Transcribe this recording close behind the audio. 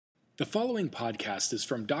The following podcast is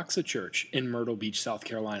from Doxa Church in Myrtle Beach, South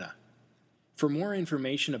Carolina. For more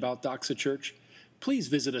information about Doxa Church, please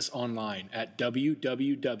visit us online at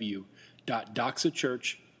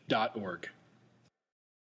www.doxachurch.org.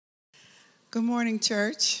 Good morning,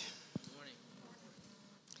 church. Good morning.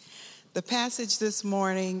 The passage this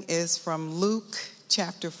morning is from Luke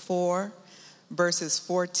chapter 4, verses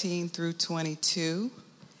 14 through 22.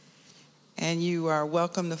 And you are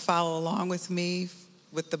welcome to follow along with me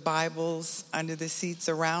with the Bibles under the seats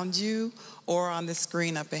around you or on the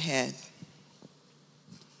screen up ahead.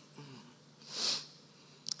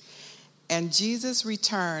 And Jesus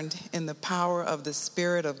returned in the power of the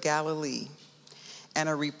Spirit of Galilee, and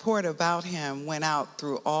a report about him went out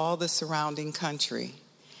through all the surrounding country.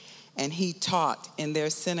 And he taught in their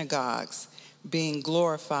synagogues, being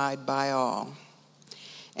glorified by all.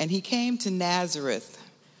 And he came to Nazareth,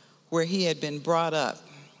 where he had been brought up.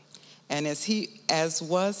 And as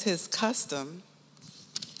was his custom,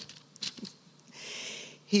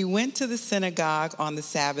 he went to the synagogue on the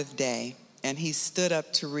Sabbath day, and he stood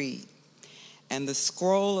up to read. And the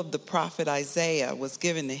scroll of the prophet Isaiah was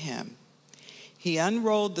given to him. He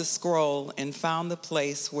unrolled the scroll and found the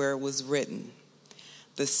place where it was written,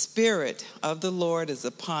 "The Spirit of the Lord is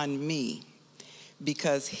upon me,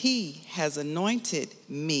 because he has anointed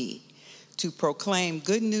me to proclaim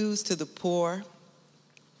good news to the poor.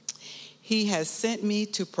 He has sent me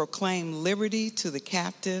to proclaim liberty to the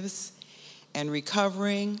captives and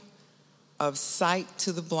recovering of sight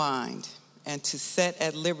to the blind, and to set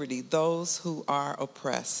at liberty those who are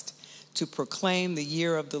oppressed, to proclaim the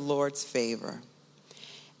year of the Lord's favor."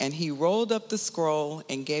 And he rolled up the scroll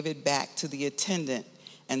and gave it back to the attendant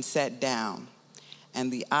and sat down.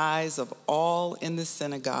 And the eyes of all in the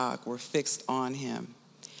synagogue were fixed on him.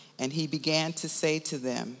 And he began to say to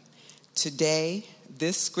them, "Today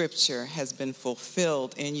this scripture has been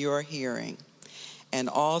fulfilled in your hearing." And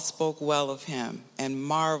all spoke well of him and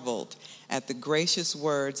marveled at the gracious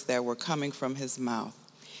words that were coming from his mouth.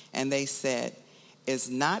 And they said, "Is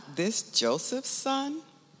not this Joseph's son?"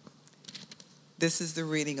 This is the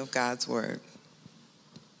reading of God's word.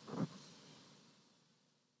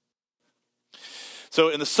 So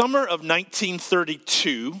in the summer of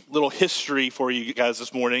 1932, little history for you guys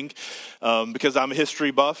this morning, because I'm a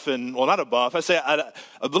history buff, and, well, not a buff, I say a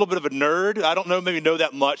little bit of a nerd. I don't maybe know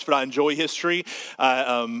that much, but I enjoy history.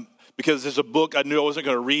 Because there's a book I knew I wasn't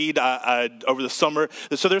going to read over the summer.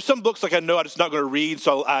 So there's some books like I know I'm just not going to read,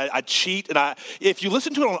 so I cheat. And if you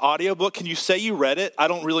listen to it on an audiobook, can you say you read it? I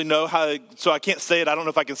don't really know how, so I can't say it. I don't know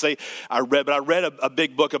if I can say I read, but I read a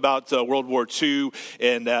big book about World War II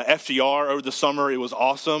and FDR over the summer. It was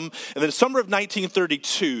awesome. And then the summer of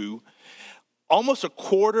 1932, almost a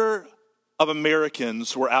quarter of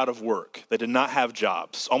Americans were out of work. They did not have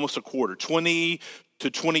jobs. Almost a quarter, 20 to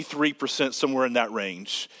 23%, somewhere in that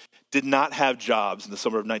range, did not have jobs in the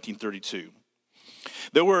summer of 1932.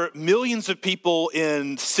 There were millions of people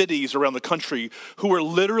in cities around the country who were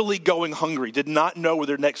literally going hungry, did not know where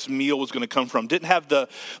their next meal was going to come from, didn't have the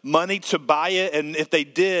money to buy it, and if they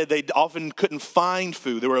did, they often couldn't find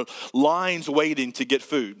food. There were lines waiting to get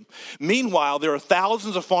food. Meanwhile, there are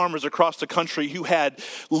thousands of farmers across the country who had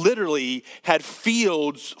literally had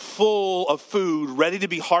fields full of food ready to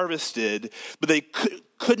be harvested, but they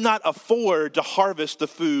could not afford to harvest the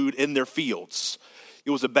food in their fields.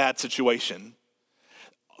 It was a bad situation.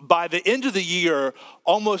 By the end of the year,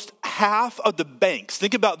 almost half of the banks,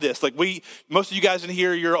 think about this, most of you guys in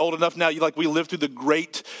here, you're old enough now, we lived through the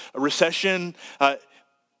Great Recession.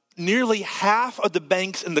 Nearly half of the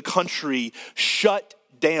banks in the country shut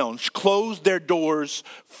down, closed their doors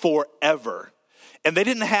forever. And they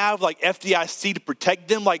didn't have FDIC to protect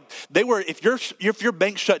them. If your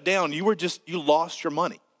bank shut down, you lost your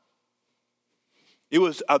money. It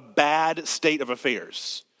was a bad state of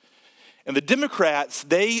affairs. And the Democrats,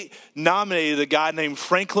 they nominated a guy named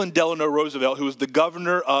Franklin Delano Roosevelt, who was the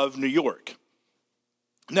governor of New York.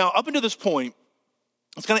 Now, up until this point,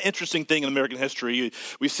 it's kind of interesting thing in American history.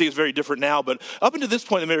 We see it's very different now, but up until this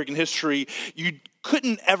point in American history, you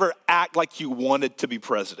couldn't ever act like you wanted to be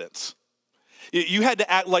president. You had to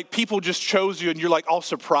act like people just chose you and you're all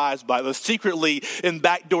surprised by it. Secretly, in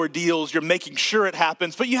backdoor deals, you're making sure it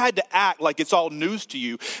happens, but you had to act like it's all news to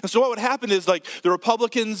you. And so what would happen is the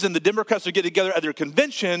Republicans and the Democrats would get together at their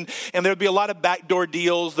convention, and there would be a lot of backdoor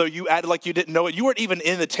deals, though you acted like you didn't know it. You weren't even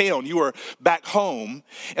in the town. You were back home.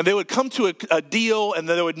 And they would come to a deal, and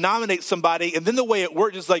then they would nominate somebody. And then the way it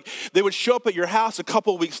worked is they would show up at your house a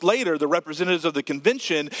couple of weeks later, the representatives of the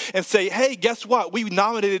convention, and say, "Hey, guess what? We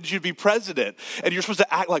nominated you to be president." And you're supposed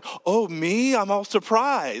to act like, "Oh, me? I'm all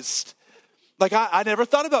surprised." Like, I never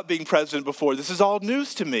thought about being president before. This is all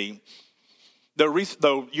news to me.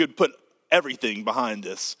 Though you'd put everything behind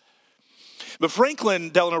this. But Franklin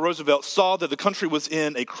Delano Roosevelt saw that the country was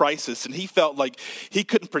in a crisis, and he felt like he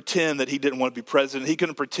couldn't pretend that he didn't want to be president. He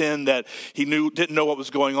couldn't pretend that he didn't know what was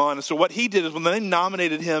going on. And so what he did is when they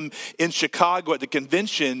nominated him in Chicago at the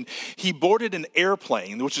convention, he boarded an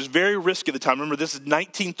airplane, which is very risky at the time. Remember, this is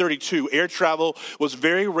 1932. Air travel was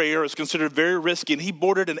very rare. It was considered very risky. And he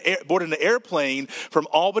boarded an airplane from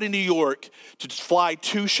Albany, New York to fly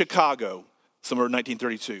to Chicago, summer of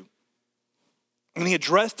 1932. And he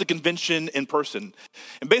addressed the convention in person.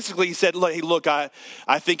 And basically he said, hey, look, I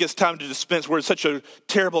think it's time to dispense. We're in such a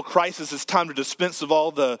terrible crisis. It's time to dispense of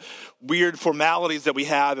all the weird formalities that we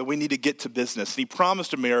have, and we need to get to business. And he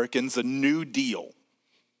promised Americans a New Deal.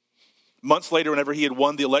 Months later, whenever he had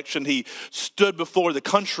won the election, he stood before the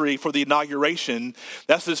country for the inauguration.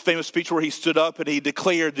 That's his famous speech where he stood up and he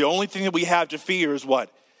declared, the only thing that we have to fear is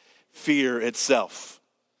what? Fear itself.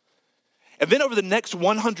 And then over the next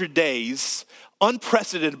 100 days,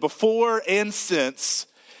 unprecedented before and since,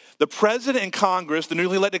 the president and Congress, the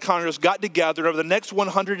newly elected Congress, got together over the next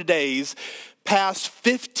 100 days, passed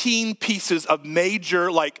 15 pieces of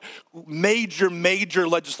major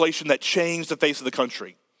legislation that changed the face of the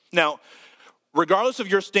country. Now, regardless of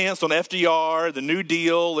your stance on FDR, the New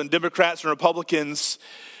Deal, and Democrats and Republicans,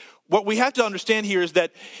 what we have to understand here is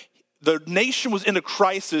that the nation was in a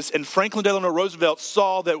crisis, and Franklin Delano Roosevelt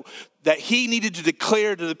saw that he needed to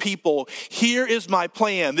declare to the people, here is my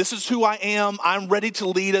plan. This is who I am. I'm ready to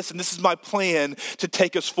lead us, and this is my plan to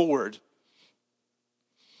take us forward.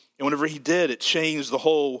 And whenever he did, it changed the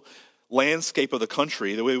whole landscape of the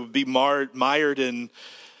country. It would be mired in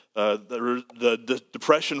the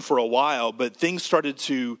depression for a while, but people started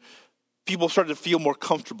to feel more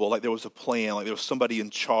comfortable, like there was a plan, like there was somebody in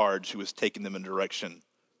charge who was taking them in a direction.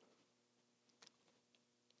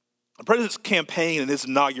 The president's campaign and his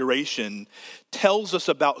inauguration tells us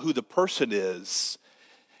about who the person is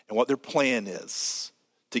and what their plan is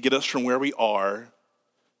to get us from where we are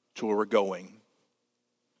to where we're going.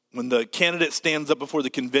 When the candidate stands up before the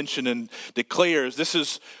convention and declares, this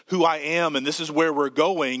is who I am and this is where we're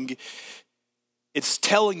going, it's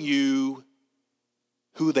telling you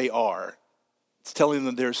who they are. It's telling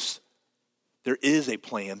them there is a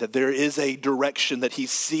plan, that there is a direction that he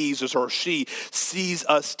sees or she sees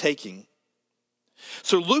us taking.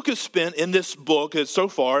 So Luke has spent in this book, so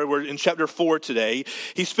far, we're in chapter 4 today,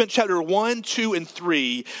 he spent chapter 1, 2, and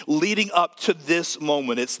 3 leading up to this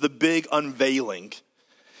moment. It's the big unveiling.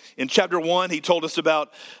 In chapter 1, he told us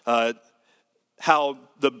about how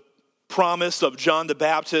the promise of John the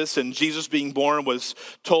Baptist and Jesus being born was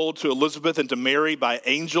told to Elizabeth and to Mary by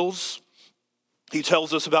angels. He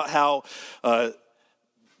tells us about how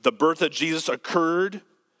the birth of Jesus occurred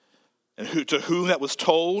and to whom that was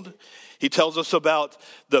told. He tells us about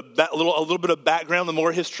a little bit of background, the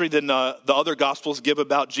more history than the other Gospels give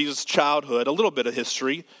about Jesus' childhood, a little bit of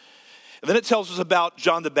history. And then it tells us about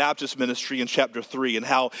John the Baptist's ministry in chapter 3 and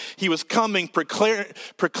how he was coming,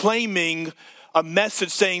 proclaiming a message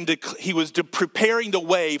saying that he was preparing the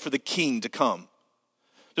way for the king to come.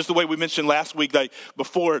 Just the way we mentioned last week, that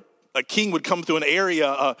before a king would come through an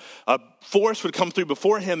area, a force would come through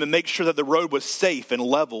before him and make sure that the road was safe and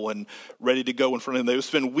level and ready to go in front of him. They would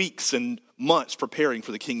spend weeks and months preparing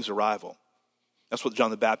for the king's arrival. That's what John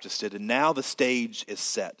the Baptist did. And now the stage is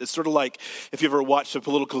set. It's sort of like if you ever watched a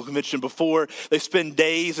political convention before, they spend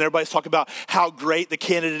days and everybody's talking about how great the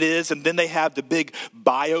candidate is. And then they have the big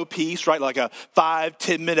bio piece, right? Like a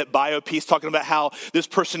 5-10 minute bio piece talking about how this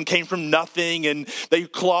person came from nothing and they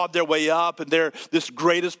clawed their way up and they're this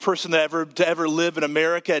greatest person to ever live in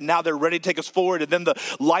America. And now they're ready to take us forward. And then the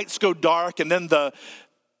lights go dark and then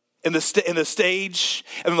in the stage,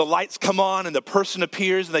 and then the lights come on and the person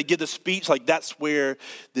appears and they give the speech. Like that's where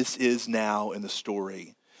this is now in the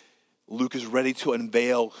story. Luke is ready to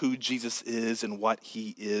unveil who Jesus is and what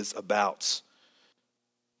he is about.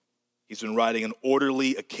 He's been writing an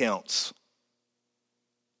orderly account.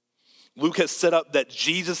 Luke has set up that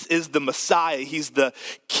Jesus is the Messiah. He's the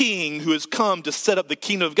king who has come to set up the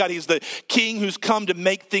kingdom of God. He's the king who's come to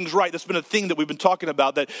make things right. That's been a thing that we've been talking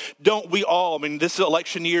about, that this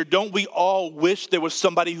election year, don't we all wish there was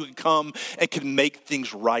somebody who could come and could make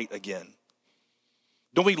things right again?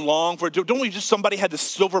 Don't we long for it? Don't we just somebody had the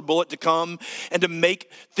silver bullet to come and to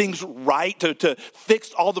make things right, to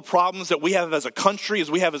fix all the problems that we have as a country,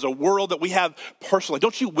 as we have as a world, that we have personally?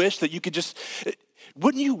 Don't you wish that you could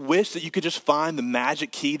wouldn't you wish that you could just find the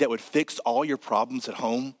magic key that would fix all your problems at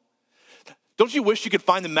home? Don't you wish you could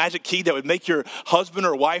find the magic key that would make your husband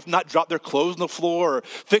or wife not drop their clothes on the floor, or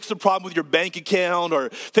fix the problem with your bank account,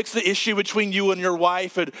 or fix the issue between you and your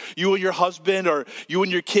wife, and you and your husband, or you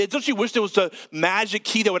and your kids? Don't you wish there was a magic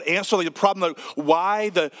key that would answer the problem like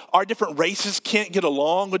why our different races can't get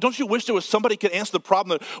along? Or don't you wish there was somebody who could answer the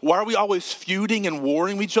problem that why are we always feuding and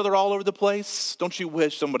warring with each other all over the place? Don't you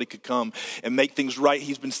wish somebody could come and make things right?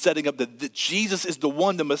 He's been setting up that Jesus is the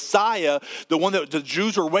one, the Messiah, the one that the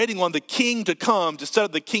Jews are waiting on, the king to come to set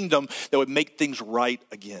up the kingdom that would make things right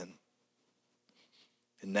again.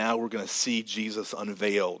 And now we're going to see Jesus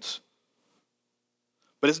unveiled.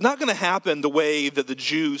 But it's not going to happen the way that the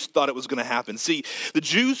Jews thought it was going to happen. See, the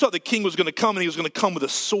Jews thought the king was going to come and he was going to come with a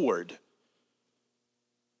sword.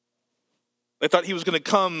 They thought he was going to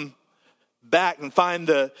come back and find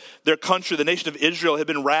their country, the nation of Israel, had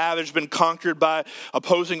been ravaged, been conquered by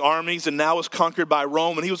opposing armies, and now was conquered by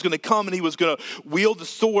Rome. And he was going to come and he was going to wield the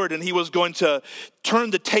sword, and he was going to turn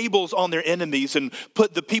the tables on their enemies and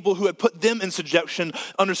put the people who had put them in subjection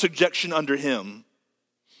under him.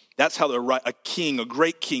 That's how a king, a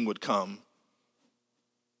great king, would come.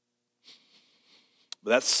 But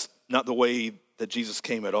that's not the way that Jesus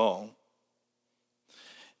came at all.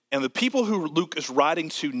 And the people who Luke is writing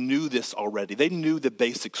to knew this already. They knew the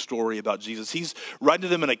basic story about Jesus. He's writing to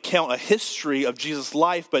them an account, a history of Jesus'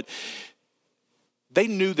 life, but they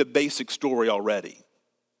knew the basic story already.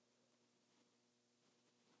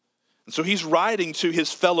 And so he's writing to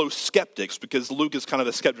his fellow skeptics, because Luke is kind of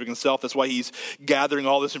a skeptic himself. That's why he's gathering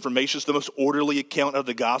all this information. It's the most orderly account of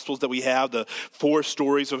the Gospels that we have, the 4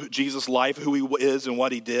 stories of Jesus' life, who he is and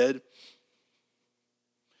what he did.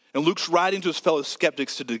 And Luke's writing to his fellow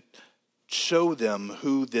skeptics to show them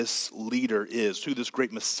who this leader is, who this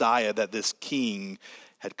great Messiah, that this king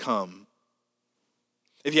had come.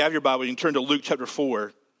 If you have your Bible, you can turn to Luke chapter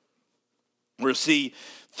 4. We're going to see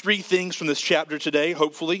 3 things from this chapter today,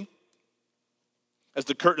 hopefully, as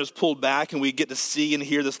the curtain is pulled back and we get to see and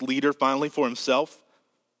hear this leader finally for himself.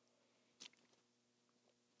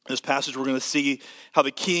 In this passage, we're going to see how the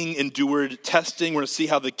king endured testing. We're going to see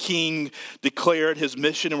how the king declared his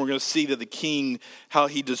mission, and we're going to see that the king, how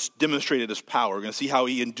he just demonstrated his power. We're going to see how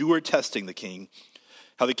he endured testing, the king,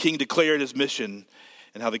 how the king declared his mission,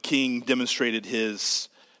 and how the king demonstrated his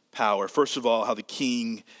power. First of all, how the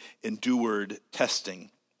king endured testing.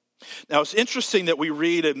 Now, it's interesting that we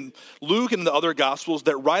read in Luke and the other Gospels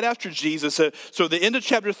that right after Jesus, so the end of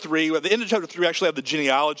chapter 3, at the end of chapter 3 we actually have the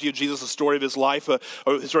genealogy of Jesus, the story of his life, the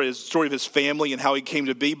story of his family and how he came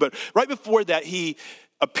to be. But right before that, he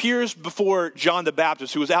appears before John the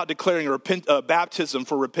Baptist, who was out declaring a baptism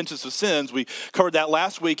for repentance of sins. We covered that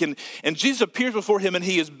last week. And Jesus appears before him and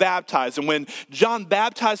he is baptized. And when John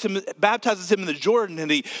baptizes him in the Jordan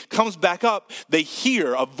and he comes back up, they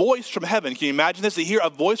hear a voice from heaven. Can you imagine this? They hear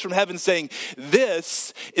a voice from heaven saying,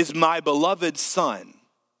 "This is my beloved son.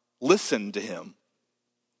 Listen to him."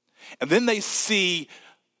 And then they see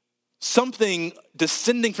something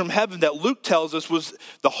descending from heaven that Luke tells us was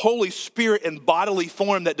the Holy Spirit in bodily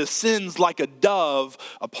form that descends like a dove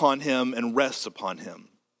upon him and rests upon him.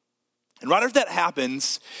 And right after that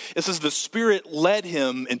happens, it says the Spirit led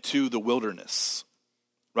him into the wilderness.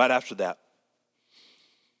 Right after that.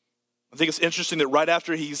 I think it's interesting that right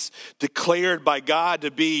after he's declared by God to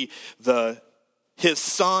be his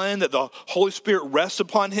son, that the Holy Spirit rests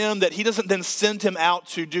upon him, that he doesn't then send him out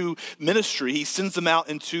to do ministry. He sends him out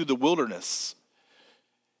into the wilderness.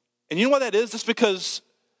 And you know what that is? It's because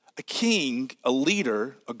a king, a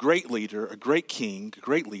leader, a great king, a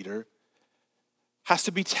great leader, has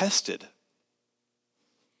to be tested.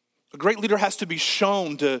 A great leader has to be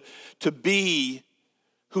shown to be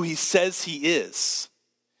who he says he is.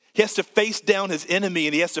 He has to face down his enemy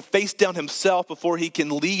and he has to face down himself before he can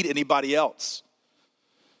lead anybody else.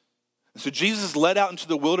 So Jesus led out into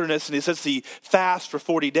the wilderness and he says he fasts for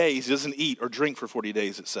 40 days. He doesn't eat or drink for 40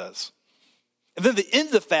 days, it says. And then at the end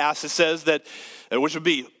of the fast, it says that, which would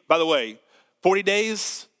be, by the way, 40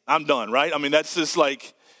 days, I'm done, right? I mean, that's just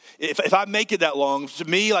like, if I make it that long, to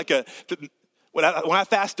me, when I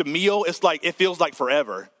fast a meal, it's like, it feels like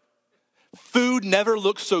forever. Food never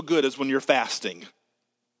looks so good as when you're fasting.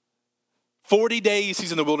 40 days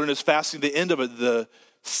he's in the wilderness fasting. The end of it,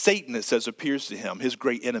 Satan, it says, appears to him, his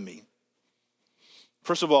great enemy.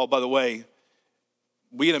 First of all, by the way,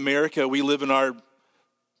 we in America, we live in our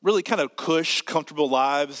really kind of cush, comfortable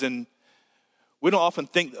lives, and we don't often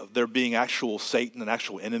think of there being actual Satan, an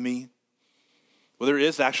actual enemy. Well, there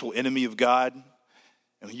is an actual enemy of God,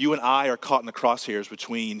 and you and I are caught in the crosshairs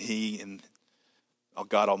between he and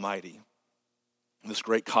God Almighty. And this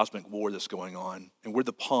great cosmic war that's going on, and we're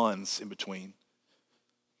the pawns in between.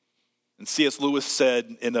 And C.S. Lewis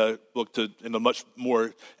said in a book in a much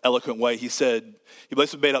more eloquent way, he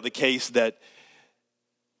basically made out the case that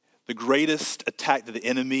the greatest attack that the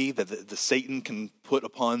enemy, that the Satan can put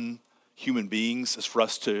upon human beings is for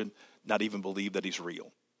us to not even believe that he's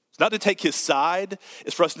real. It's not to take his side,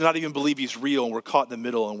 it's for us to not even believe he's real, and we're caught in the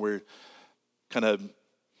middle and we're kind of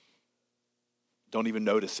don't even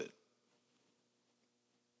notice it.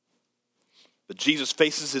 But Jesus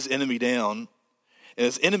faces his enemy down, and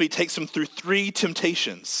his enemy takes him through 3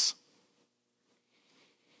 temptations.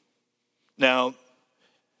 Now,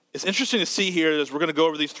 it's interesting to see here as we're going to go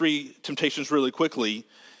over these 3 temptations really quickly,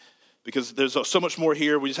 because there's so much more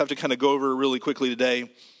here. We just have to kind of go over really quickly today.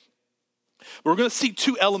 We're going to see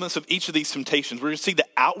 2 elements of each of these temptations. We're going to see the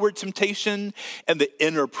outward temptation and the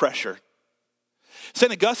inner pressure.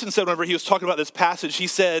 St. Augustine said whenever he was talking about this passage, he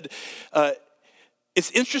said, it's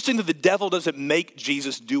interesting that the devil doesn't make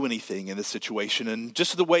Jesus do anything in this situation, and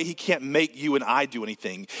just the way he can't make you and I do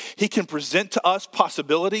anything. He can present to us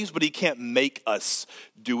possibilities, but he can't make us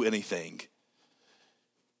do anything.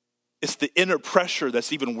 It's the inner pressure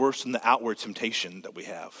that's even worse than the outward temptation that we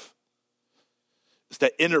have. It's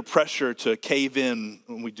that inner pressure to cave in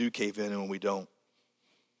when we do cave in and when we don't.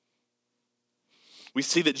 We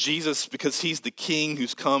see that Jesus, because he's the king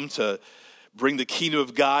who's come to bring the kingdom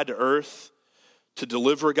of God to earth, to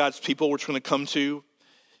deliver God's people, which we're going to come to,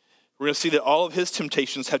 we're going to see that all of his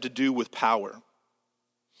temptations have to do with power.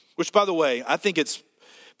 Which, by the way, I think it's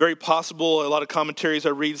very possible, a lot of commentaries I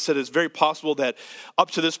read said it's very possible that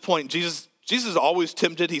up to this point, Jesus is always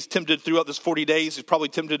tempted. He's tempted throughout this 40 days. He's probably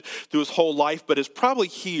tempted through his whole life, but it's probably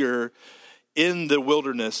here in the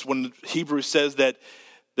wilderness when Hebrews says that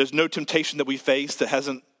there's no temptation that we face that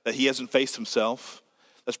he hasn't faced himself.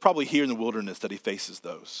 That's probably here in the wilderness that he faces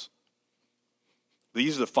those.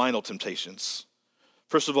 These are the final temptations.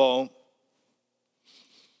 First of all,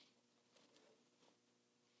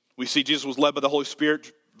 we see Jesus was led by the Holy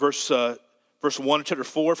Spirit, verse 1 of chapter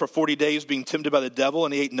 4, for 40 days being tempted by the devil,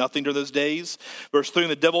 and he ate nothing during those days. Verse 3,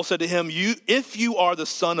 and the devil said to him, if you are the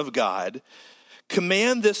Son of God,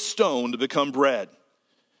 command this stone to become bread.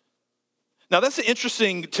 Now that's an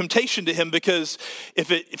interesting temptation to him, because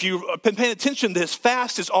if you've been paying attention, this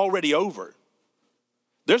fast is already over.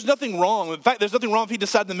 There's nothing wrong. In fact, there's nothing wrong if he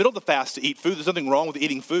decided in the middle of the fast to eat food. There's nothing wrong with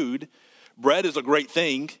eating food. Bread is a great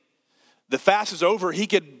thing. The fast is over. He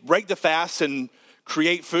could break the fast and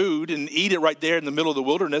create food and eat it right there in the middle of the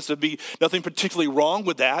wilderness. There'd be nothing particularly wrong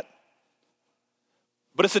with that.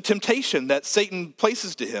 But it's a temptation that Satan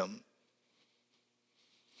places to him.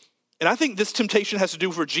 And I think this temptation has to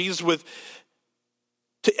do for Jesus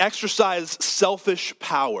to exercise selfish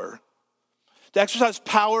power. To exercise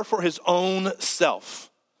power for his own self.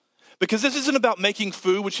 Because this isn't about making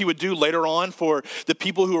food, which he would do later on for the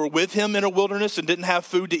people who were with him in a wilderness and didn't have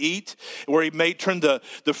food to eat, where he may turn the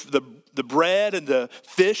bread and the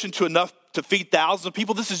fish into enough to feed thousands of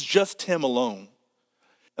people. This is just him alone.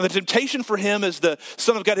 And the temptation for him as the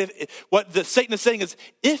Son of God, what the Satan is saying is,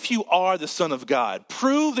 if you are the Son of God,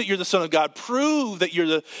 prove that you're the Son of God, prove that you're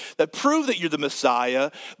the Messiah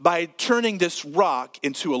by turning this rock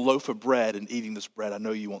into a loaf of bread and eating this bread. I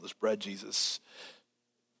know you want this bread, Jesus.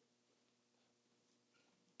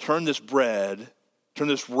 Turn this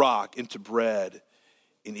rock into bread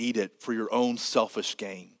and eat it for your own selfish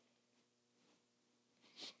gain.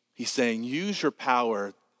 He's saying, use your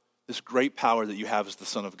power, this great power that you have as the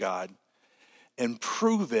Son of God, and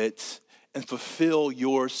prove it and fulfill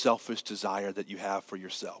your selfish desire that you have for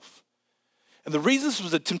yourself. And the reason this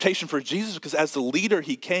was a temptation for Jesus is because as the leader,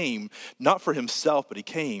 he came, not for himself, but he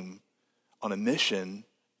came on a mission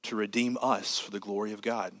to redeem us for the glory of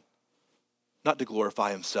God. Not to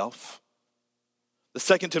glorify himself. The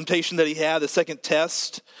second temptation that he had, the second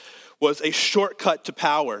test, was a shortcut to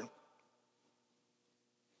power. And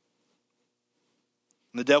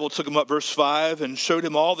the devil took him up, verse 5, and showed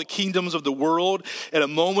him all the kingdoms of the world at a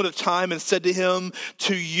moment of time and said to him,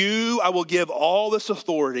 to you I will give all this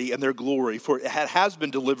authority and their glory, for it has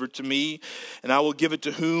been delivered to me, and I will give it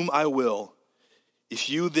to whom I will. If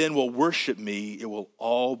you then will worship me, it will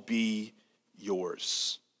all be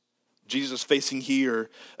yours. Jesus facing here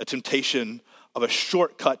a temptation of a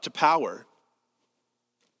shortcut to power.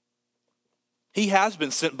 He has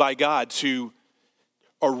been sent by God to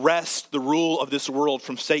arrest the rule of this world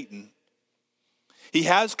from Satan. He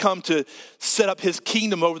has come to set up his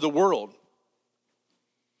kingdom over the world.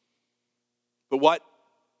 But what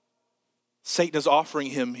Satan is offering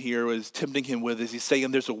him here, is tempting him with, is he's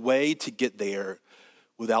saying there's a way to get there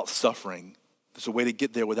without suffering. There's a way to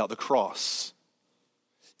get there without the cross.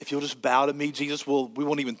 if you'll just bow to me, we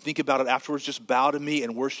won't even think about it afterwards. Just bow to me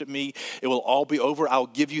and worship me. It will all be over. I'll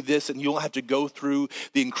give you this, and you won't have to go through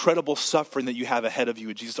the incredible suffering that you have ahead of you,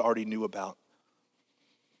 and Jesus already knew about.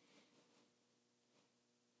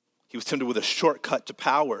 He was tempted with a shortcut to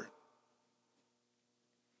power.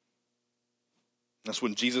 That's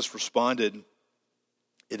when Jesus responded,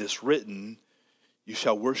 "It is written, you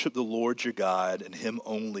shall worship the Lord your God, and him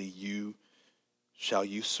only shall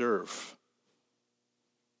you serve."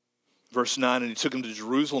 Verse 9, and he took him to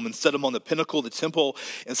Jerusalem and set him on the pinnacle of the temple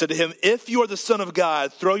and said to him, "If you are the Son of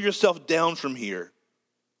God, throw yourself down from here.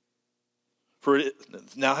 Through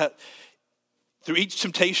each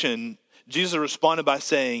temptation, Jesus responded by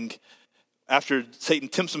saying, after Satan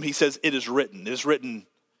tempts him, he says, "It is written." It is written.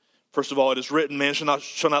 First of all, it is written, man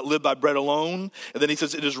shall not live by bread alone. And then he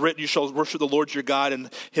says, it is written, you shall worship the Lord your God, and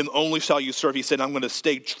him only shall you serve. He said, I'm going to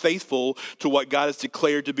stay faithful to what God has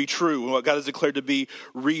declared to be true and what God has declared to be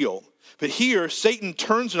real. But here, Satan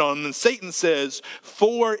turns it on him, and Satan says,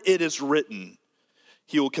 for it is written,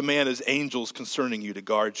 he will command his angels concerning you to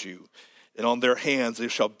guard you. And on their hands they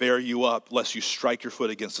shall bear you up, lest you strike your foot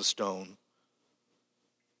against a stone.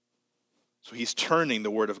 So he's turning the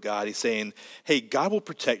word of God. He's saying, hey, God will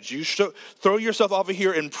protect you. Throw yourself over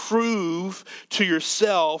here and prove to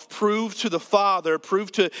yourself, prove to the Father,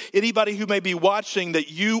 prove to anybody who may be watching that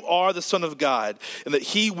you are the Son of God and that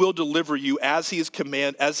he will deliver you as he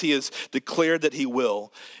has declared that he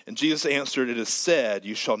will. And Jesus answered, it is said,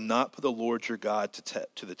 you shall not put the Lord your God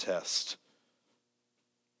to the test.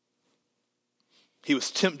 He was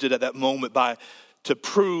tempted at that moment to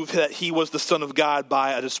prove that he was the Son of God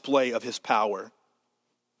by a display of his power.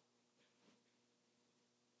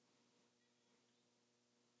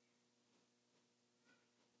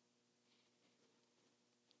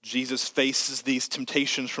 Jesus faces these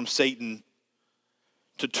temptations from Satan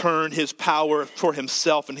to turn his power for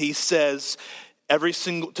himself, and he says every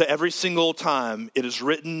single time, it is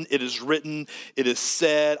written, it is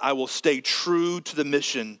said, I will stay true to the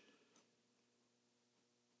mission.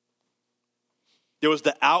 There was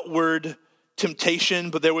the outward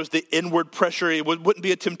temptation, but there was the inward pressure. It wouldn't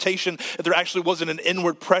be a temptation if there actually wasn't an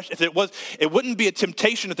inward pressure. It wouldn't be a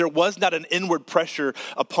temptation if there was not an inward pressure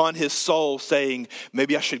upon his soul saying,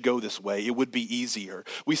 maybe I should go this way. It would be easier.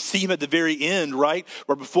 We see him at the very end, right?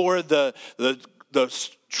 Where before the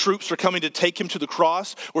troops are coming to take him to the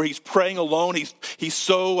cross, where he's praying alone. He's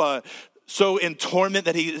so in torment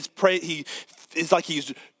that he's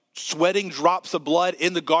sweating drops of blood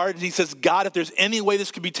in the garden. He says, God, if there's any way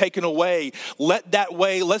this could be taken away,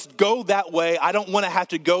 let's go that way. I don't want to have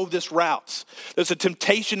to go this route. There's a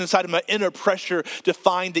temptation inside of my inner pressure to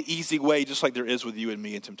find the easy way, just like there is with you and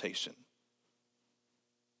me in temptation.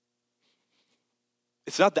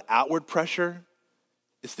 It's not the outward pressure,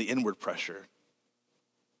 it's the inward pressure.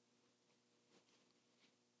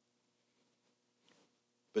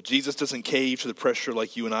 But Jesus doesn't cave to the pressure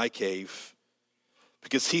like you and I cave,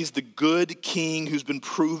 because he's the good king who's been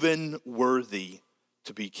proven worthy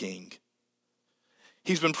to be king.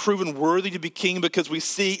 He's been proven worthy to be king because we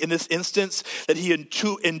see in this instance that he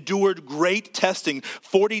endured great testing.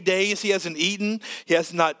 40 days he hasn't eaten.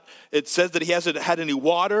 It says that he hasn't had any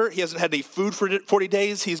water. He hasn't had any food for 40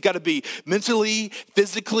 days. He's got to be mentally,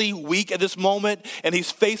 physically weak at this moment. And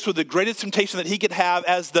he's faced with the greatest temptation that he could have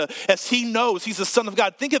as he knows he's the Son of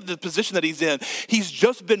God. Think of the position that he's in. He's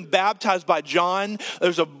just been baptized by John.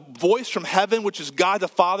 There's a voice from heaven, which is God the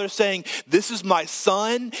Father saying, this is my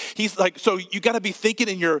son. He's like, so you got to be thinking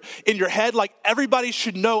in your head, like everybody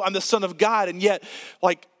should know I'm the Son of God. And yet,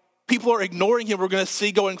 like, people are ignoring him. We're going to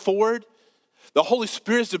see going forward. The Holy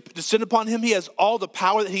Spirit is descended upon him. He has all the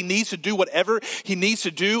power that he needs to do whatever he needs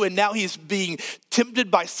to do. And now he's being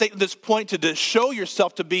tempted by Satan at this point to show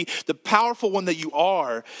yourself to be the powerful one that you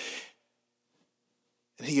are.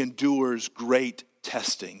 And he endures great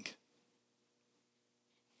testing.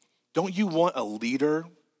 Don't you want a leader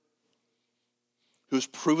who's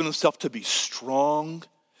proven himself to be strong,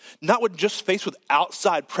 not when just faced with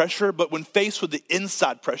outside pressure, but when faced with the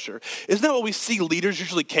inside pressure? Isn't that what we see leaders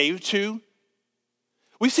usually cave to?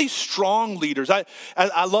 We see strong leaders. I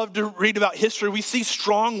love to read about history. We see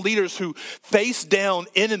strong leaders who face down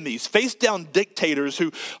enemies, face down dictators,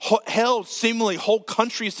 who held seemingly whole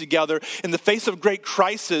countries together in the face of great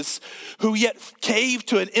crisis, who yet cave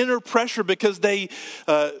to an inner pressure because they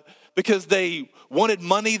wanted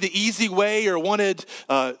money the easy way, or wanted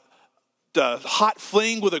the hot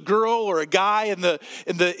fling with a girl or a guy and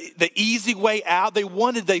the easy way out.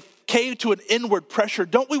 They came to an inward pressure.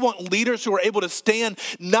 Don't we want leaders who are able to stand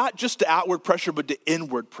not just to outward pressure, but to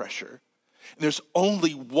inward pressure? And there's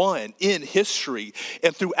only one in history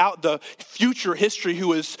and throughout the future history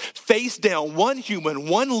who has faced down, one human,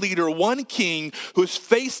 one leader, one king who has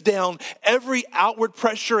faced down every outward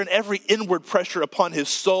pressure and every inward pressure upon his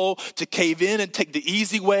soul to cave in and take the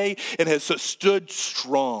easy way, and has stood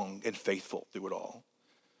strong and faithful through it all.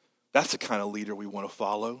 That's the kind of leader we want to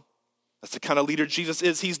follow. That's the kind of leader Jesus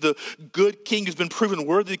is. He's the good king who's been proven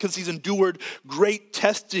worthy because he's endured great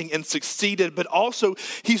testing and succeeded. But also,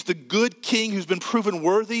 he's the good king who's been proven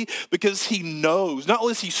worthy because he knows. Not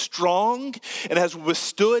only is he strong and has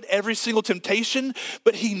withstood every single temptation,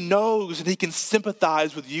 but he knows and he can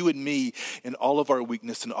sympathize with you and me in all of our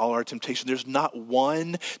weakness and all our temptation. There's not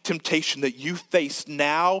one temptation that you face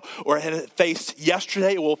now or had faced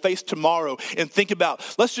yesterday or will face tomorrow. And think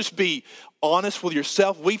about, let's just be honest with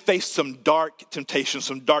yourself. We face some dark temptations,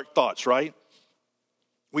 some dark thoughts, right?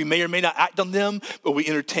 We may or may not act on them, but we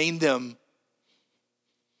entertain them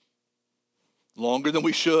longer than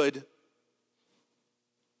we should.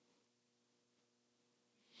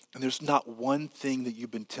 And there's not one thing that you've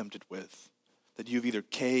been tempted with that you've either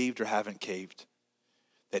caved or haven't caved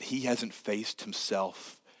that he hasn't faced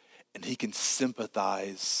himself, and he can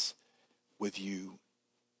sympathize with you,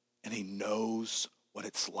 and he knows what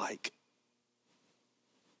it's like.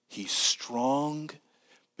 He's strong,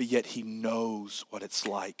 but yet he knows what it's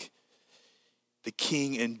like. The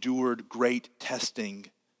king endured great testing.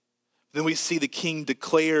 Then we see the king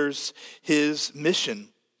declares his mission.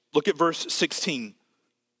 Look at verse 16.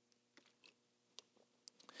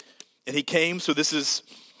 And he came, so this is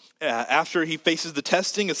after he faces the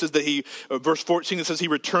testing. It says that verse 14, it says he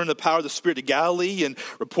returned the power of the Spirit to Galilee, and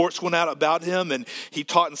reports went out about him, and he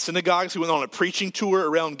taught in synagogues. He went on a preaching tour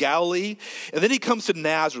around Galilee. And then he comes to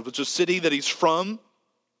Nazareth, which is a city that he's from,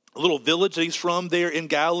 a little village that he's from there in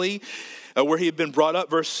Galilee, where he had been brought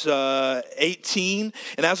up, verse 18.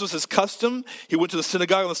 And as was his custom, he went to the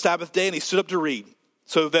synagogue on the Sabbath day, and he stood up to read.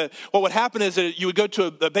 So that what would happen is that you would go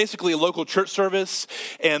to basically a local church service,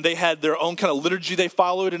 and they had their own kind of liturgy they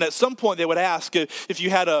followed. And at some point they would ask if you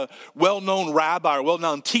had a well-known rabbi or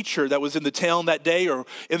well-known teacher that was in the town that day or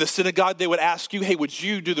in the synagogue, they would ask you, hey, would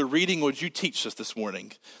you do the reading? Would you teach us this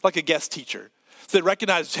morning? Like a guest teacher. So they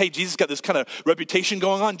recognized, hey, Jesus got this kind of reputation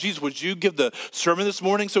going on. Jesus, would you give the sermon this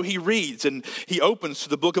morning? So he reads, and he opens to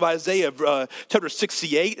the book of Isaiah, chapter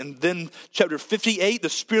 68, and then chapter 58. The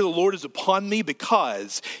Spirit of the Lord is upon me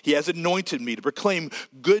because he has anointed me to proclaim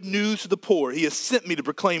good news to the poor. He has sent me to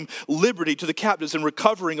proclaim liberty to the captives and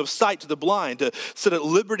recovering of sight to the blind, to set at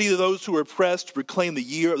liberty to those who are oppressed, to proclaim the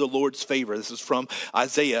year of the Lord's favor. This is from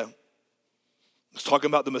Isaiah. It's talking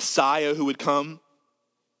about the Messiah who would come.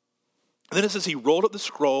 And then it says he rolled up the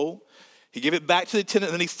scroll, he gave it back to the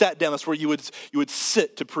attendant, and then he sat down. That's where you would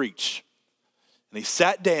sit to preach. And he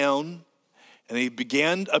sat down, and he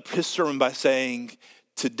began his sermon by saying,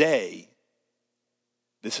 today,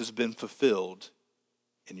 this has been fulfilled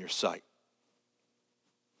in your sight.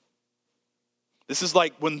 This is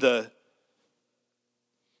like when the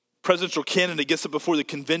presidential candidate gets up before the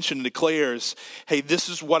convention and declares, hey, this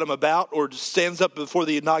is what I'm about, or stands up before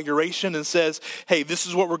the inauguration and says, hey, this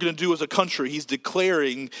is what we're going to do as a country. He's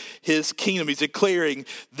declaring his kingdom. He's declaring,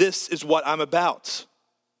 this is what I'm about.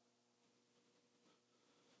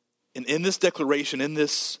 And in this declaration, in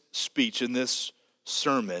this speech, in this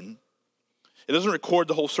sermon, it doesn't record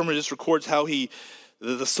the whole sermon. It just records how the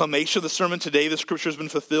summation of the sermon. Today, the scripture has been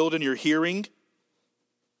fulfilled in your hearing.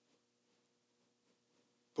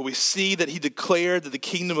 But we see that he declared that the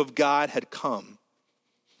kingdom of God had come.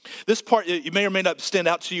 This part, you may or may not stand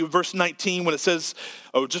out to you, verse 19, when it says,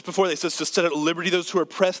 just before that, it says to set at liberty those who are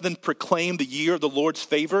oppressed, and then proclaim the year of the Lord's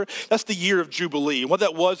favor. That's the year of Jubilee. And what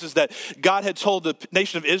that was is that God had told the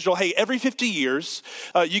nation of Israel, hey, every 50 years,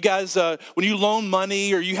 you guys, when you loan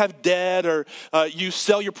money or you have debt or you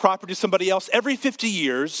sell your property to somebody else, every 50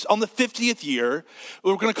 years, on the 50th year,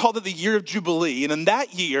 we're going to call that the year of Jubilee. And in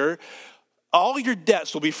that year, all your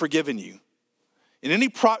debts will be forgiven you. And any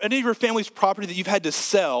of your family's property that you've had to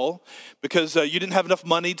sell because you didn't have enough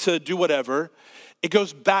money to do whatever, it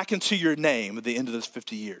goes back into your name at the end of those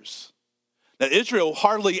 50 years. Now, Israel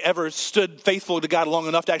hardly ever stood faithful to God long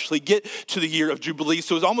enough to actually get to the year of Jubilee,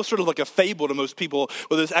 so it was almost sort of like a fable to most people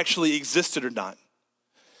whether this actually existed or not.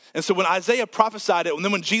 And so when Isaiah prophesied it, and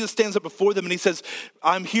then when Jesus stands up before them and he says,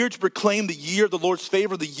 I'm here to proclaim the year of the Lord's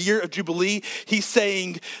favor, the year of Jubilee, he's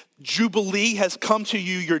saying, Jubilee has come to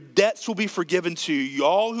you. Your debts will be forgiven to you.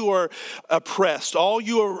 All who are oppressed, all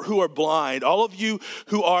you who are blind, all of you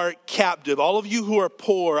who are captive, all of you who are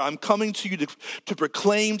poor, I'm coming to you to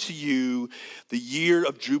proclaim to you the year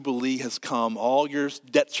of Jubilee has come. All your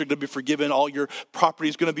debts are going to be forgiven. All your property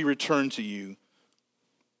is going to be returned to you.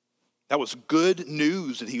 That was good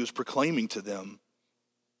news that he was proclaiming to them.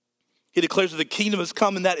 He declares that the kingdom has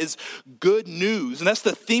come, and that is good news. And that's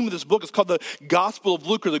the theme of this book. It's called the Gospel of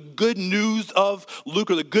Luke, or the good news of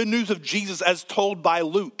Luke, or the good news of Jesus as told by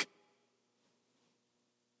Luke.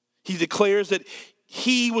 He declares that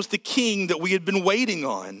he was the king that we had been waiting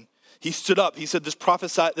on. He stood up. He said this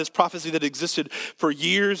prophecy that existed for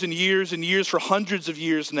years and years and years, for hundreds of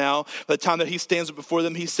years now, by the time that he stands up before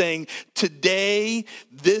them, he's saying, today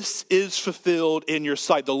this is fulfilled in your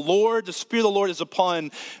sight. The Spirit of the Lord is upon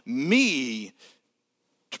me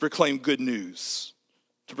to proclaim good news,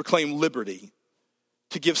 to proclaim liberty,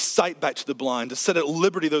 to give sight back to the blind, to set at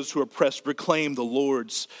liberty those who are oppressed, to proclaim the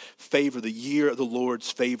Lord's favor, the year of the Lord's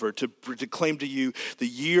favor, to proclaim to you the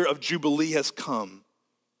year of Jubilee has come.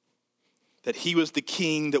 That he was the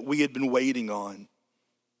king that we had been waiting on.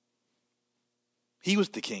 He was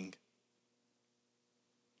the king.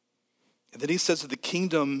 And then he says that the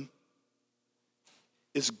kingdom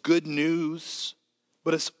is good news,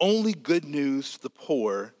 but it's only good news to the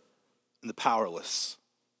poor and the powerless.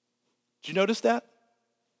 Did you notice that?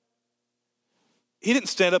 He didn't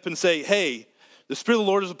stand up and say, hey, the Spirit of the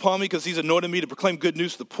Lord is upon me because he's anointed me to proclaim good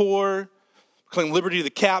news to the poor, proclaim liberty to the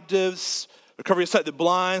captives, recovery of sight to the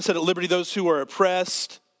blind, set at liberty those who are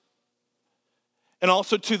oppressed. And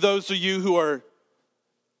also to those of you who are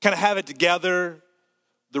kind of have it together,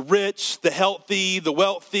 the rich, the healthy, the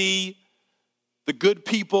wealthy, the good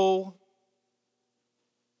people.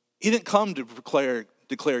 He didn't come to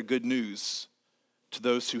declare good news to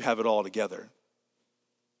those who have it all together.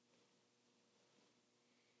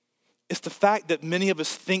 It's the fact that many of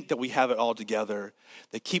us think that we have it all together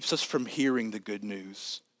that keeps us from hearing the good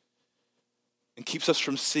news. And keeps us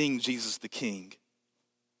from seeing Jesus the King,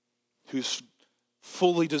 who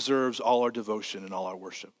fully deserves all our devotion and all our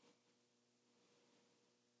worship.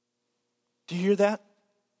 Do you hear that?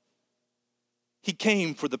 He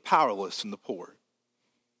came for the powerless and the poor.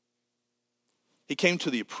 He came to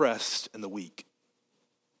the oppressed and the weak.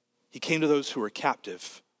 He came to those who are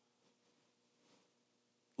captive.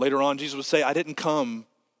 Later on, Jesus would say, I didn't come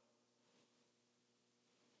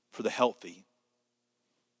for the healthy.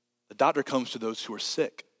 The doctor comes to those who are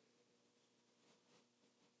sick.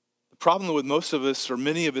 The problem with most of us, or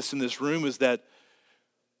many of us in this room, is that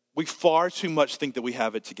we far too much think that we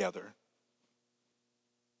have it together.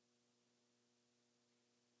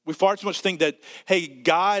 We far too much think that, hey,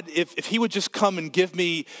 God, if he would just come and give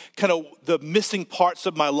me kind of the missing parts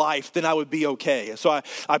of my life, then I would be okay. So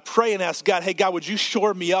I pray and ask God, hey, God, would you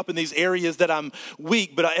shore me up in these areas that I'm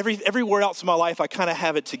weak, but everywhere else in my life, I kind of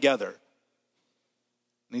have it together.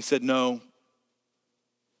 And he said, no,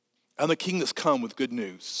 I'm the king that's come with good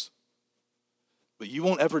news. But you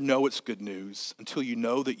won't ever know it's good news until you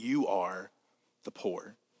know that you are the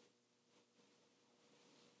poor.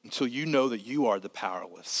 Until you know that you are the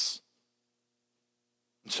powerless.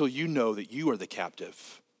 Until you know that you are the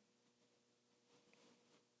captive.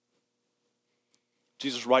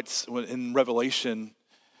 Jesus writes in Revelation,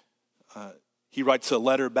 he writes a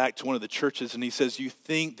letter back to one of the churches and he says, you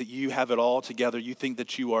think that you have it all together. You think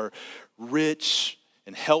that you are rich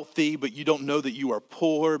and healthy, but you don't know that you are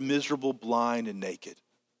poor, miserable, blind, and naked.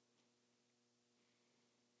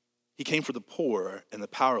 He came for the poor and the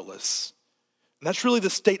powerless. And that's really the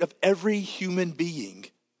state of every human being.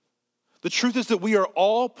 The truth is that we are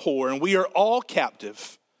all poor and we are all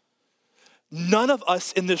captive. None of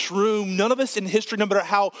us in this room, none of us in history, no matter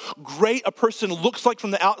how great a person looks like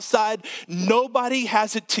from the outside, nobody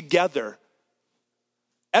has it together.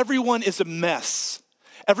 Everyone is a mess.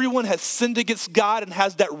 Everyone has sinned against God and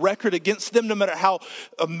has that record against them, no matter how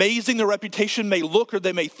amazing their reputation may look or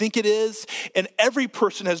they may think it is. And every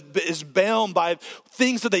person is bound by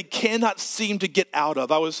things that they cannot seem to get out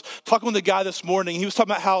of. I was talking with a guy this morning. He was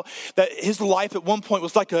talking about how that his life at one point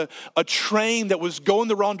was like a train that was going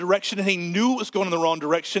the wrong direction, and he knew it was going in the wrong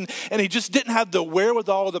direction, and he just didn't have the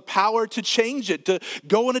wherewithal or the power to change it, to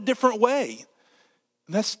go in a different way.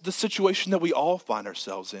 And that's the situation that we all find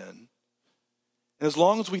ourselves in. And as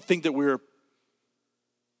long as we think that we're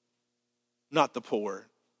not the poor,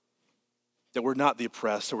 that we're not the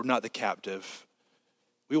oppressed, that we're not the captive,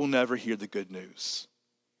 we will never hear the good news.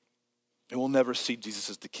 And we'll never see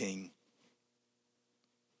Jesus as the King.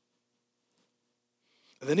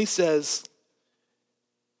 And then he says,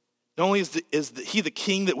 not only is he the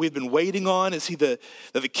king that we've been waiting on, is he that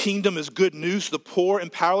the kingdom is good news to the poor and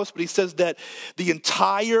powerless, but he says that the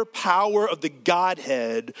entire power of the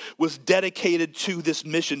Godhead was dedicated to this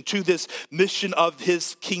mission of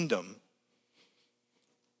his kingdom.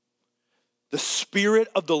 The Spirit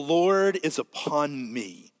of the Lord is upon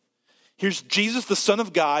me. Here's Jesus, the Son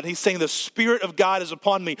of God. He's saying the Spirit of God is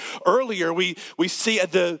upon me. Earlier, we see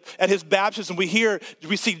at his baptism, we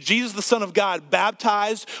see Jesus, the Son of God,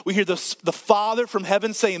 baptized. We hear the Father from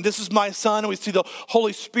heaven saying, "This is my Son." And we see the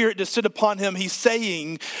Holy Spirit descend upon him. He's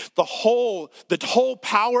saying the whole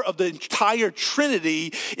power of the entire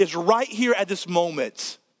Trinity is right here at this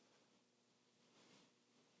moment,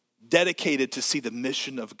 dedicated to see the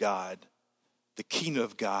mission of God, the kingdom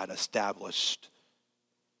of God established.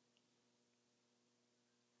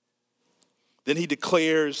 Then he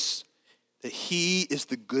declares that he is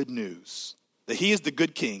the good news, that he is the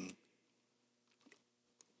good king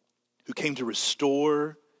who came to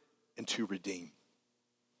restore and to redeem.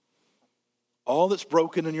 All that's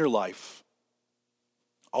broken in your life,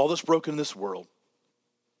 all that's broken in this world,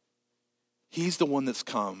 he's the one that's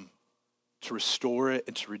come to restore it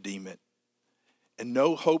and to redeem it. And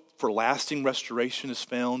no hope for lasting restoration is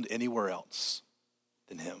found anywhere else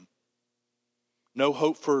than him. No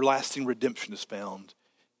hope for lasting redemption is found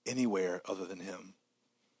anywhere other than him.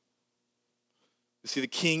 We see the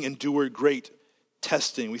king endured great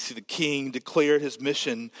testing. We see the king declared his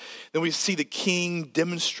mission. Then we see the king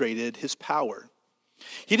demonstrated his power.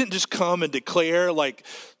 He didn't just come and declare like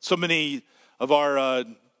so many of our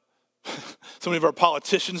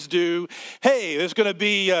politicians do. Hey, there's going to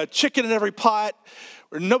be chicken in every pot.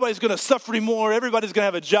 Or nobody's going to suffer anymore. Everybody's going to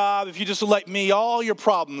have a job. If you just elect me, all your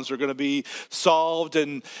problems are going to be solved.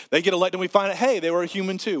 And they get elected and we find out, hey, they were a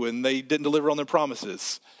human too, and they didn't deliver on their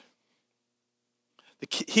promises.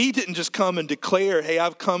 He didn't just come and declare, hey,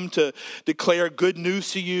 I've come to declare good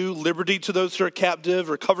news to you, liberty to those who are captive,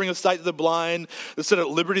 recovering of sight to the blind, instead of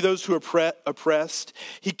liberty to those who are oppressed.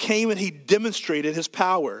 He came and he demonstrated his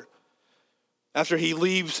power. After he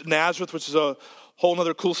leaves Nazareth, which is a whole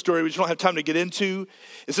other cool story we just don't have time to get into.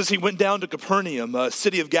 It says he went down to Capernaum, a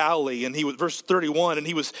city of Galilee, and he was, verse 31, and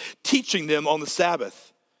he was teaching them on the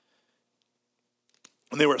Sabbath.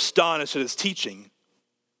 And they were astonished at his teaching,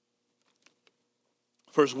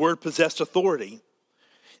 for his word possessed authority.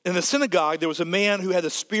 In the synagogue, there was a man who had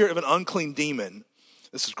the spirit of an unclean demon.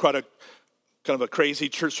 This is quite a kind of a crazy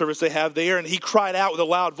church service they have there. And he cried out with a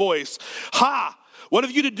loud voice, "Ha! What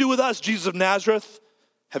have you to do with us, Jesus of Nazareth?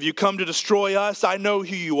 Have you come to destroy us? I know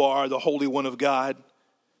who you are, the Holy One of God."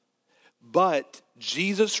 But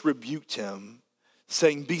Jesus rebuked him,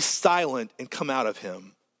 saying, "Be silent and come out of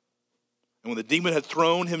him." And when the demon had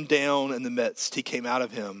thrown him down in the midst, he came out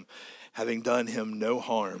of him, having done him no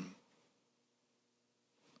harm.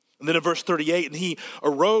 And then in verse 38, and he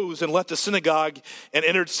arose and left the synagogue and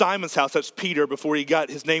entered Simon's house. That's Peter before he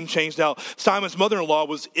got his name changed. Now, Simon's mother-in-law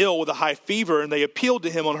was ill with a high fever, and they appealed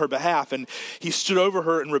to him on her behalf. And he stood over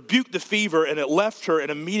her and rebuked the fever, and it left her,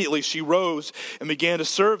 and immediately she rose and began to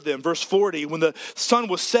serve them. Verse 40, when the sun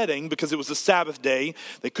was setting, because it was the Sabbath day,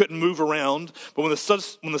 they couldn't move around. But when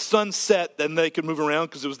the sun set, then they could move around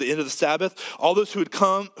because it was the end of the Sabbath. All those who had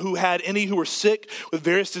come, who had any who were sick with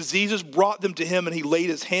various diseases, brought them to him, and he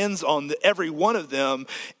laid his hands on every one of them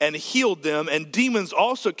and healed them. And demons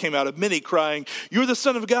also came out of many, crying, "You're the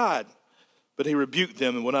Son of God." But he rebuked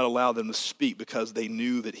them and would not allow them to speak because they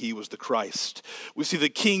knew that he was the Christ. We see the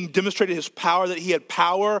king demonstrated his power, that he had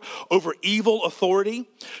power over evil authority.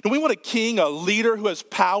 And we want a king, a leader who has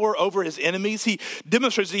power over his enemies. He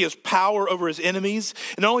demonstrates that he has power over his enemies.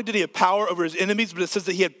 And not only did he have power over his enemies, but it says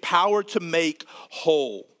that he had power to make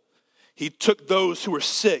whole. He took those who were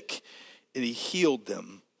sick and he healed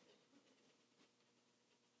them.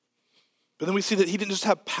 But then we see that he didn't just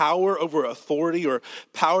have power over authority or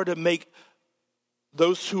power to make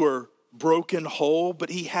those who are broken whole, but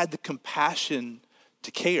he had the compassion to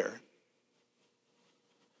care.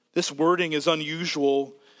 This wording is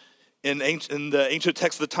unusual in the ancient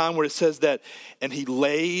text of the time, where it says that, and he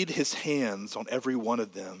laid his hands on every one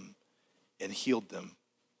of them and healed them.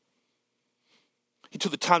 He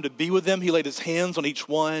took the time to be with them. He laid his hands on each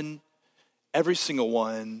one, every single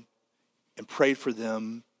one, and prayed for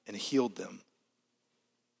them and healed them.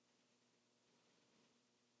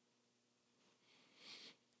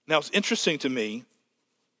 Now, it's interesting to me,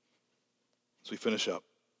 as we finish up,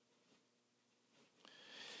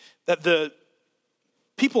 that the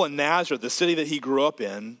people in Nazareth, the city that he grew up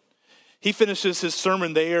in, he finishes his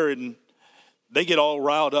sermon there and they get all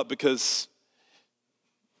riled up because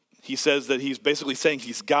he says that he's basically saying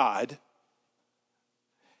he's God.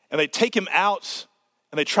 And they take him out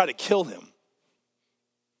and they try to kill him.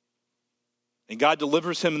 And God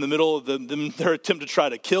delivers him in the middle of their attempt to try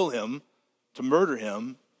to kill him, to murder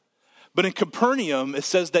him. But in Capernaum, it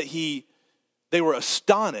says that they were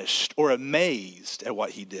astonished or amazed at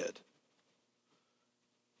what he did.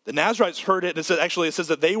 The Nazarites heard it, and it says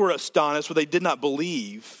that they were astonished, but they did not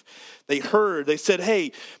believe They said,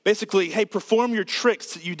 hey, basically, hey, perform your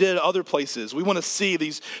tricks that you did at other places. We want to see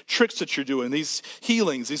these tricks that you're doing, these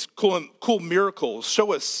healings, these cool miracles.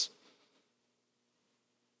 Show us.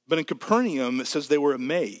 But in Capernaum, it says they were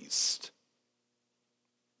amazed.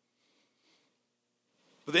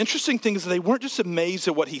 But the interesting thing is that they weren't just amazed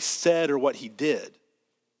at what he said or what he did.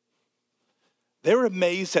 They were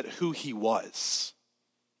amazed at who he was.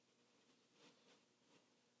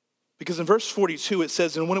 Because in verse 42 it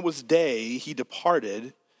says, and when it was day, he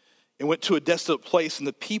departed and went to a desolate place, and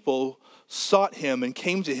the people sought him and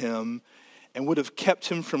came to him and would have kept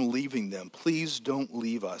him from leaving them. Please don't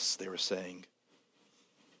leave us, they were saying.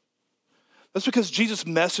 That's because Jesus'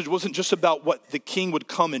 message wasn't just about what the king would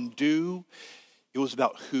come and do. It was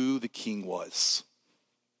about who the king was.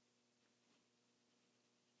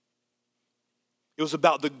 It was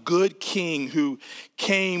about the good king who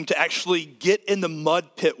came to actually get in the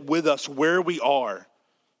mud pit with us where we are.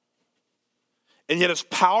 And yet is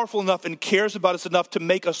powerful enough and cares about us enough to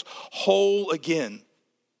make us whole again.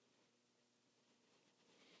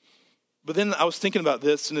 But then I was thinking about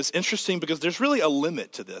this, and it's interesting because there's really a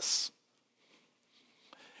limit to this.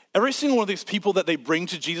 Every single one of these people that they bring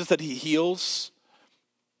to Jesus that he heals,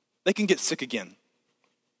 they can get sick again.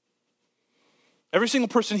 Every single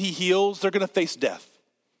person he heals, they're going to face death.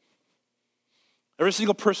 Every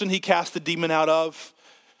single person he casts the demon out of,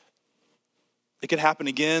 it could happen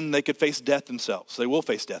again. They could face death themselves. They will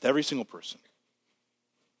face death, every single person.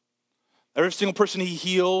 Every single person he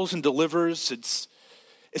heals and delivers, it's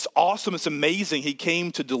awesome, it's amazing. He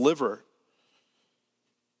came to deliver.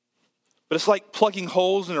 But it's like plugging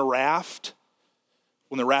holes in a raft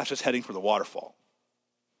when the raft is heading for the waterfall.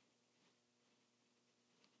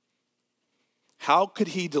 How could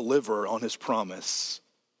he deliver on his promise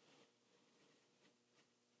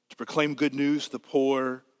to proclaim good news to the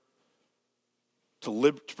poor,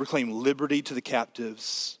 to proclaim liberty to the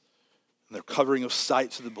captives, and the covering of sight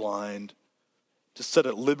to the blind, to set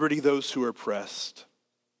at liberty those who are oppressed?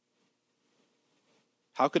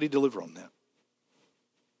 How could he deliver on that?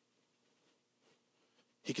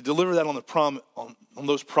 He could deliver that on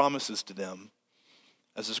those promises to them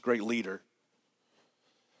as this great leader,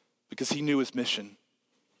 because he knew his mission.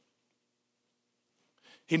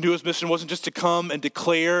 He knew his mission wasn't just to come and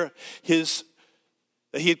declare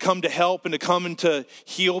that he had come to help and to come and to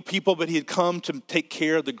heal people, but he had come to take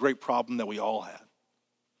care of the great problem that we all had,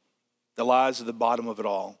 that lies at the bottom of it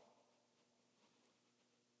all.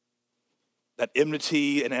 That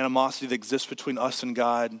enmity and animosity that exists between us and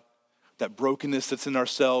God, that brokenness that's in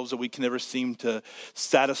ourselves that we can never seem to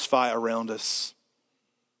satisfy around us.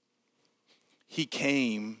 He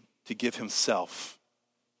came to give himself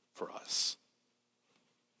for us.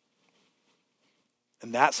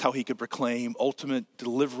 And that's how he could proclaim ultimate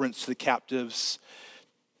deliverance to the captives,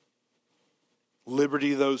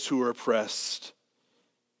 liberty to those who are oppressed,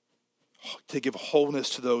 to give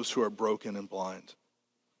wholeness to those who are broken and blind.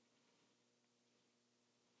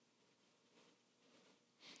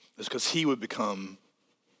 It's because he would become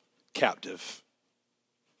captive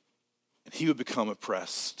and he would become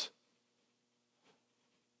oppressed.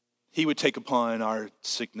 He would take upon our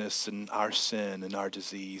sickness and our sin and our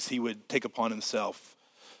disease. He would take upon himself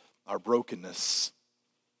our brokenness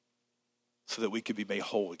so that we could be made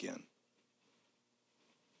whole again.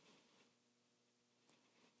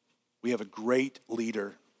 We have a great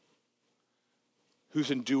leader who's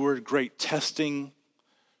endured great testing,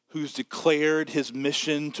 who's declared his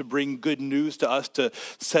mission to bring good news to us, to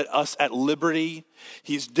set us at liberty.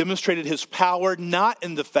 He's demonstrated his power not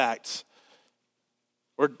in the fact,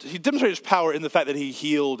 or he demonstrated his power in the fact that he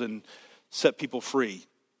healed and set people free.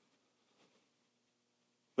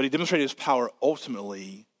 But he demonstrated his power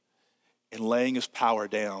ultimately in laying his power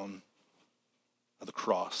down at the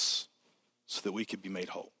cross so that we could be made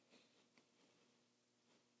whole.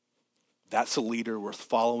 That's a leader worth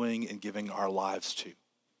following and giving our lives to.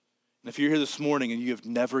 And if you're here this morning and you have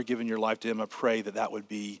never given your life to him, I pray that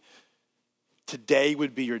today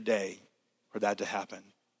would be your day for that to happen.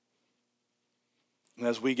 And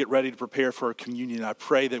as we get ready to prepare for our communion, I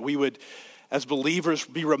pray that we would, as believers,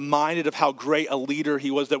 be reminded of how great a leader he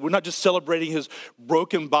was, that we're not just celebrating his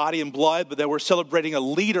broken body and blood, but that we're celebrating a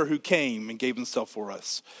leader who came and gave himself for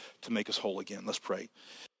us to make us whole again. Let's pray.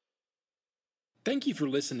 Thank you for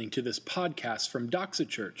listening to this podcast from Doxa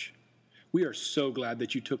Church. We are so glad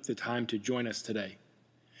that you took the time to join us today.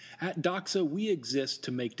 At Doxa, we exist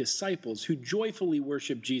to make disciples who joyfully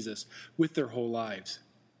worship Jesus with their whole lives.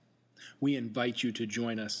 We invite you to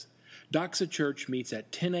join us. Doxa Church meets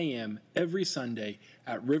at 10 a.m. every Sunday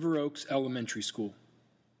at River Oaks Elementary School.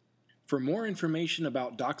 For more information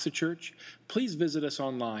about Doxa Church, please visit us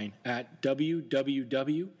online at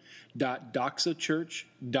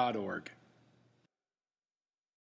www.doxachurch.org.